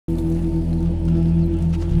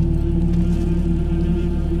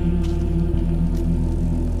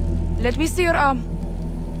Let me see your arm.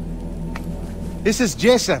 This is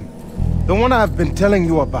Jason, the one I've been telling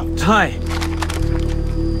you about. Hi.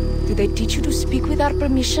 Did they teach you to speak without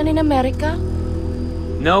permission in America?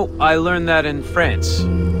 No, I learned that in France.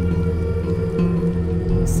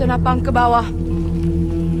 Senapang ke bawah.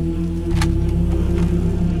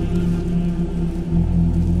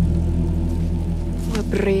 We're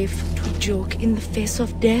brave to joke in the face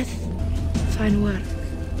of death. Fine work.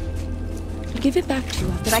 I'll give it back to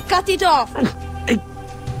you after I cut it off.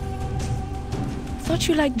 Thought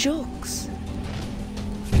you liked jokes.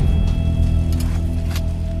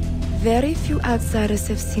 Very few outsiders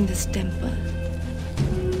have seen this temple.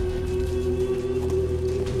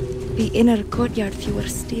 The inner courtyard fewer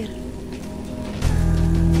still.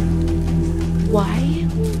 Why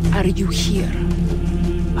are you here?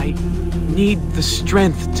 I need the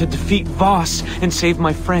strength to defeat Voss and save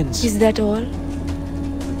my friends. Is that all?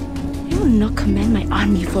 I will not command my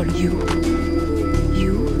army for you.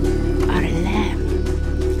 You are a lamb.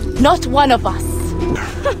 Not one of us.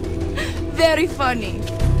 Very funny.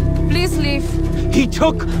 Please leave. He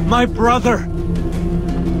took my brother.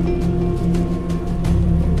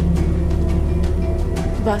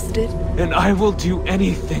 Busted. And I will do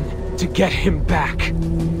anything to get him back.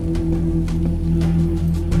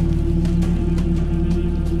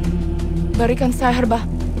 Berikan saya herba.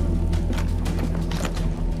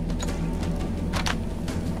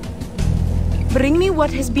 Bring me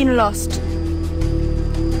what has been lost,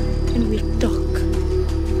 and we'll talk.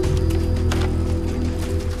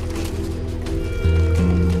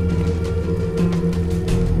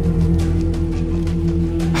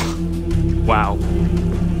 Wow.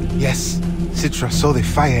 Yes, Citra saw the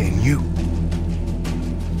fire in you.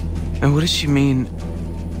 And what does she mean,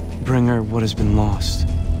 bring her what has been lost?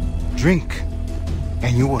 Drink,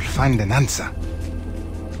 and you will find an answer.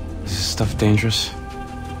 Is this stuff dangerous?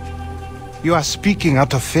 You are speaking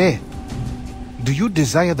out of fear. Do you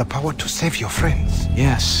desire the power to save your friends?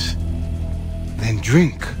 Yes. Then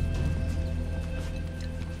drink.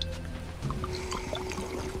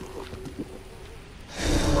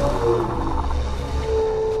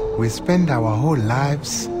 We spend our whole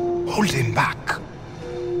lives holding back.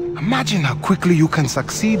 Imagine how quickly you can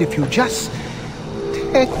succeed if you just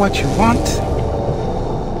take what you want.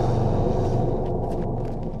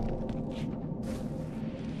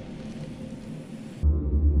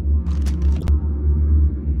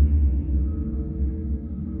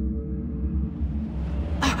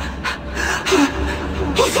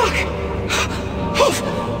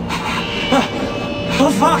 Oh,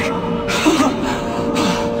 fuck!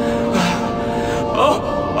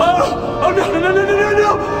 Oh, no, no, no, no, no, no,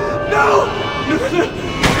 no! No! No, no, no!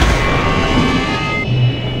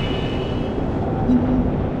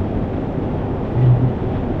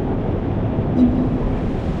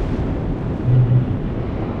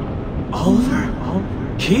 Oliver?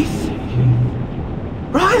 Keith?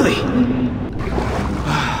 Riley!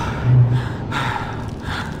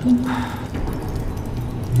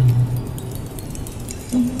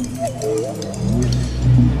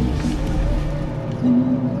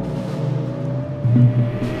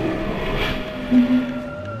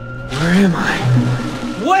 Where am I?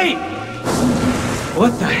 Wait!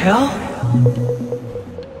 What the hell?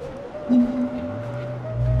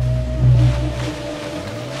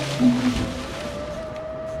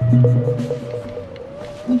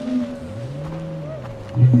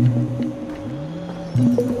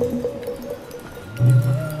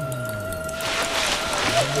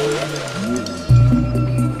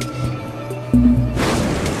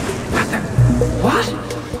 What?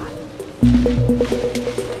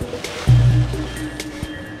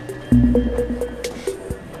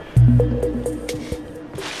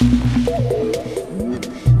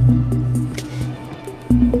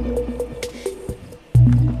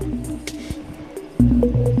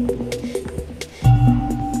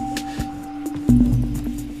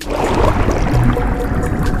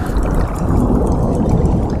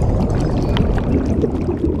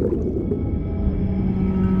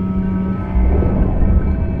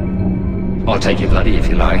 I'll take your bloody if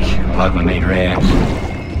you like. I'll have my meat rare.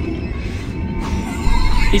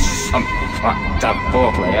 He's some fucked up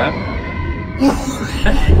poor player.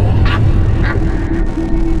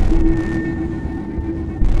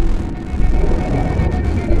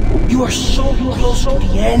 You are so close to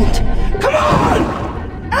the end. Come on!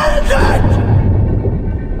 End it!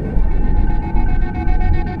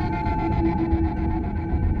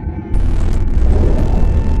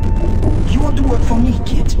 You want to work for me,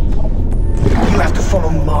 kid? You have to follow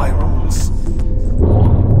my rules.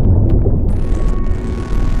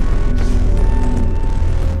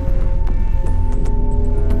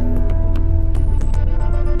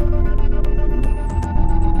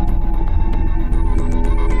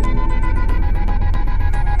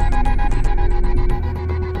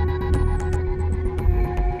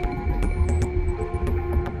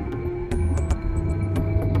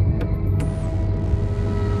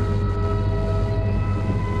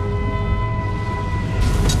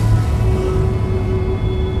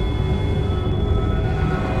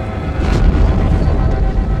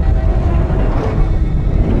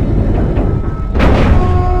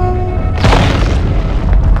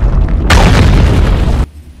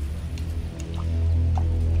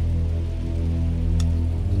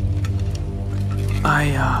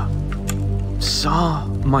 I saw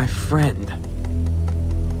my friend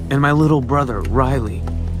and my little brother, Riley.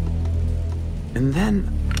 And then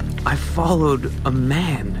I followed a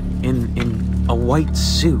man in a white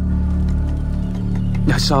suit.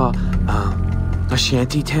 I saw a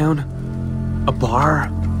shanty town, a bar.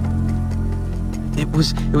 It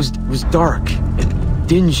was dark and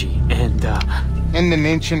dingy and And an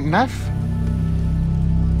ancient knife?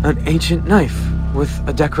 an ancient knife with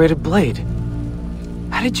a decorated blade.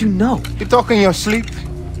 How did you know? You talk in your sleep?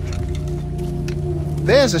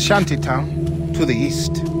 There's a shanty town to the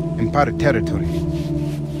east in Pirate territory.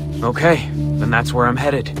 Okay, then that's where I'm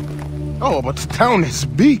headed. Oh, but the town is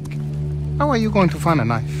big. How are you going to find a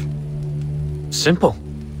knife? Simple.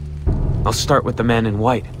 I'll start with the man in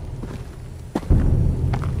white.